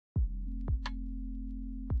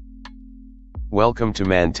Welcome to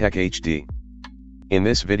mantechhd. In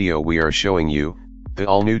this video we are showing you the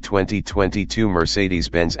all-new 2022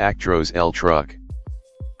 Mercedes-Benz Actros L truck.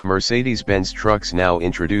 Mercedes-Benz Trucks now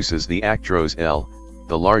introduces the Actros L,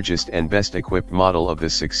 the largest and best equipped model of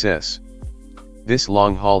this success. This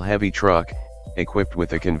long-haul heavy truck, equipped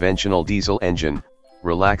with a conventional diesel engine,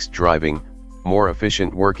 relaxed driving, more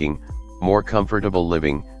efficient working, more comfortable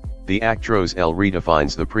living, the Actros L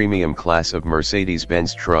redefines the premium class of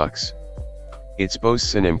Mercedes-Benz trucks. It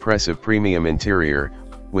boasts an impressive premium interior,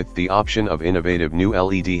 with the option of innovative new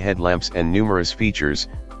LED headlamps and numerous features,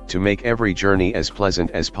 to make every journey as pleasant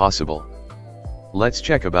as possible. Let's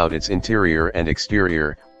check about its interior and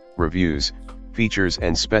exterior, reviews, features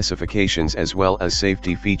and specifications as well as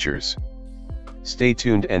safety features. Stay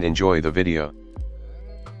tuned and enjoy the video.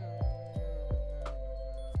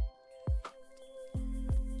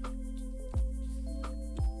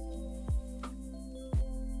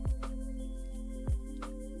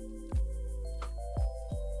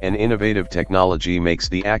 An innovative technology makes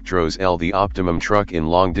the Actros L the optimum truck in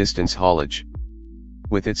long-distance haulage.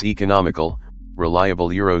 With its economical,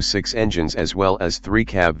 reliable Euro 6 engines as well as 3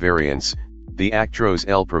 cab variants, the Actros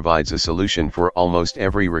L provides a solution for almost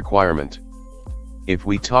every requirement. If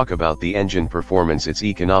we talk about the engine performance, it's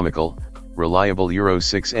economical, reliable Euro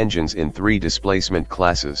 6 engines in 3 displacement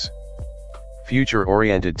classes.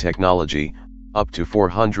 Future-oriented technology, up to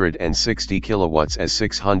 460 kilowatts as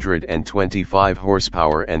 625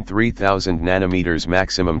 horsepower and 3000 nanometers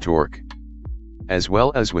maximum torque. As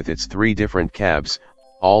well as with its 3 different cabs,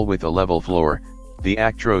 all with a level floor, the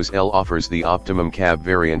Actros L offers the optimum cab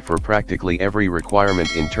variant for practically every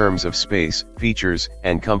requirement in terms of space, features,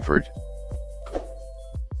 and comfort.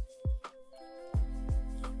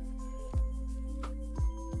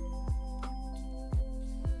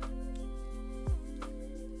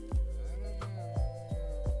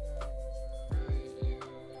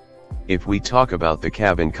 If we talk about the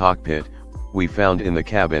cabin cockpit, we found in the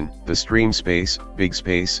cabin, the StreamSpace,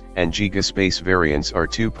 BigSpace, and GigaSpace variants are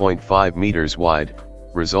 2.5 meters wide,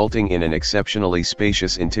 resulting in an exceptionally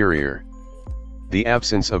spacious interior. The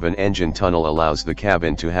absence of an engine tunnel allows the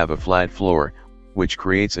cabin to have a flat floor, which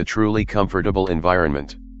creates a truly comfortable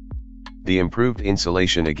environment. The improved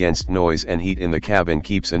insulation against noise and heat in the cabin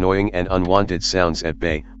keeps annoying and unwanted sounds at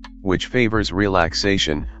bay, which favors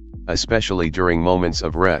relaxation, especially during moments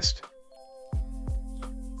of rest.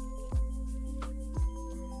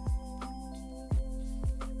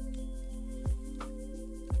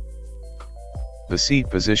 The seat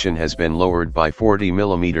position has been lowered by 40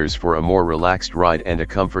 mm for a more relaxed ride and a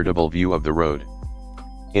comfortable view of the road.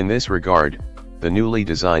 In this regard, the newly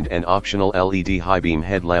designed and optional LED high-beam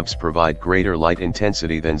headlamps provide greater light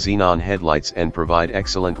intensity than xenon headlights and provide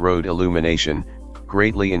excellent road illumination,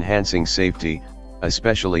 greatly enhancing safety,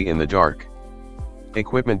 especially in the dark.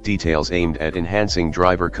 Equipment details aimed at enhancing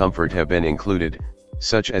driver comfort have been included,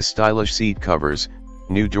 such as stylish seat covers,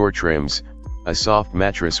 new door trims, a soft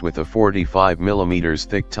mattress with a 45 mm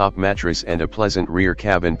thick top mattress and a pleasant rear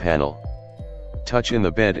cabin panel. Touch in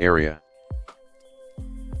the bed area.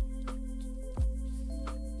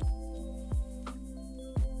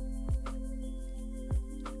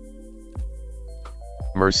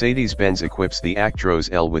 Mercedes-Benz equips the Actros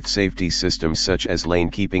L with safety systems such as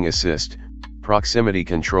lane keeping assist, proximity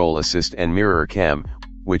control assist and mirror cam,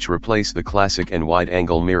 which replace the classic and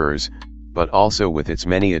wide-angle mirrors, but also with its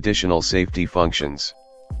many additional safety functions.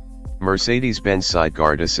 Mercedes-Benz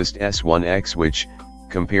Sideguard Assist S1X, which,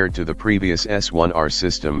 compared to the previous S1R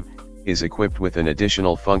system, is equipped with an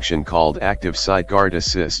additional function called Active Sideguard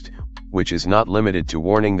Assist, which is not limited to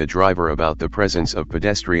warning the driver about the presence of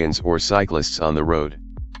pedestrians or cyclists on the road.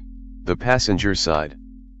 The passenger side.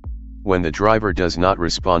 When the driver does not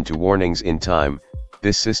respond to warnings in time,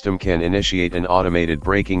 this system can initiate an automated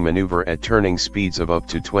braking maneuver at turning speeds of up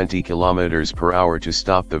to 20 km per hour to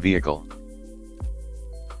stop the vehicle.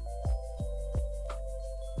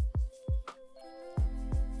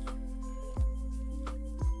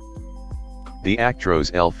 The Actros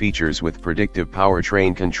L features with predictive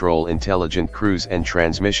powertrain control intelligent cruise and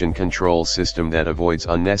transmission control system that avoids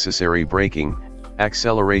unnecessary braking,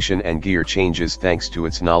 acceleration and gear changes thanks to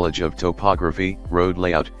its knowledge of topography, road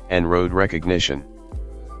layout, and road recognition.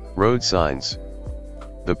 Road signs.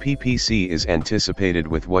 The PPC is anticipated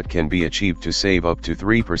with what can be achieved to save up to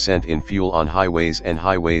 3% in fuel on highways and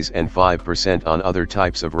 5% on other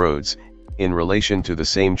types of roads, in relation to the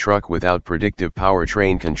same truck without predictive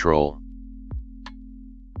powertrain control.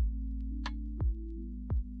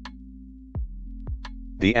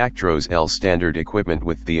 The Actros L standard equipment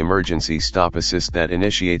with the emergency stop assist that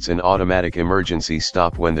initiates an automatic emergency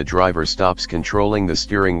stop when the driver stops controlling the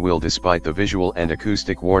steering wheel despite the visual and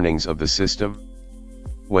acoustic warnings of the system.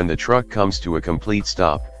 When the truck comes to a complete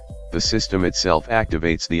stop, the system itself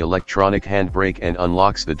activates the electronic handbrake and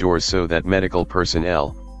unlocks the doors so that medical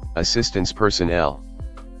personnel, assistance personnel,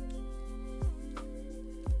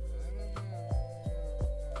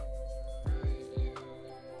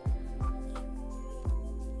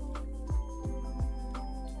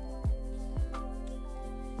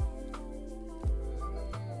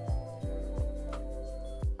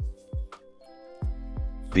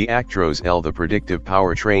 The Actros L, the Predictive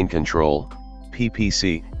Powertrain Control,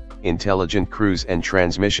 PPC, Intelligent Cruise and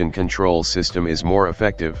Transmission Control System is more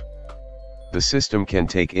effective. The system can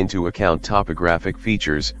take into account topographic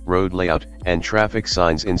features, road layout, and traffic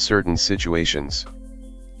signs in certain situations.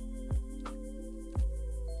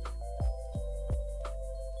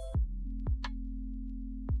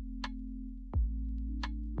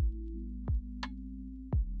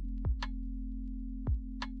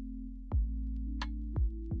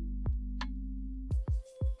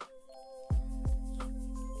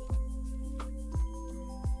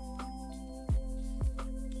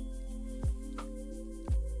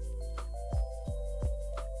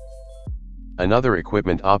 Another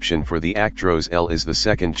equipment option for the Actros L is the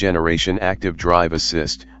second generation Active Drive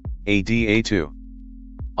Assist, ADA2.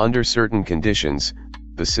 Under certain conditions,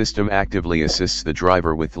 the system actively assists the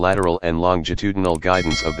driver with lateral and longitudinal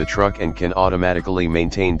guidance of the truck and can automatically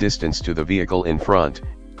maintain distance to the vehicle in front,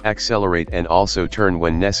 accelerate and also turn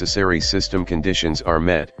when necessary system conditions are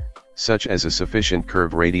met, such as a sufficient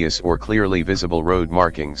curve radius or clearly visible road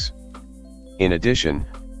markings. In addition,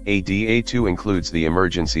 ADA2 includes the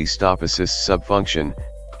emergency stop assist subfunction,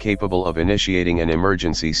 capable of initiating an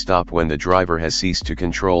emergency stop when the driver has ceased to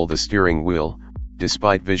control the steering wheel,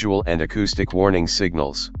 despite visual and acoustic warning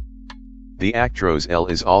signals. The Actros L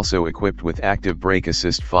is also equipped with Active Brake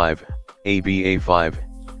Assist 5, ABA5,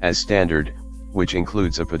 as standard, which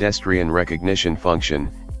includes a pedestrian recognition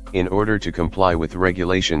function, in order to comply with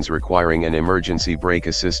regulations requiring an emergency brake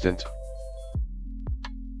assistant.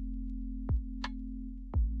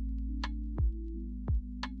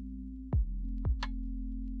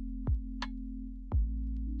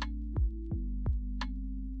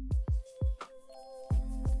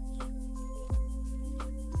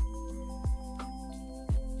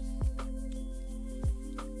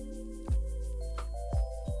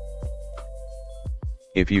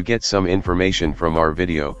 If you get some information from our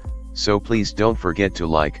video, so please don't forget to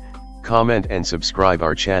like, comment and subscribe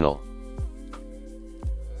our channel.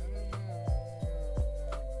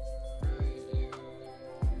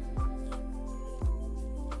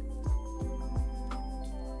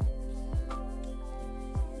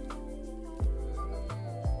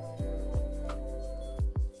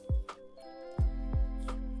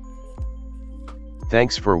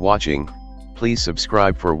 Thanks for watching. Please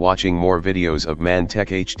subscribe for watching more videos of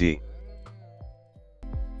mantechhd.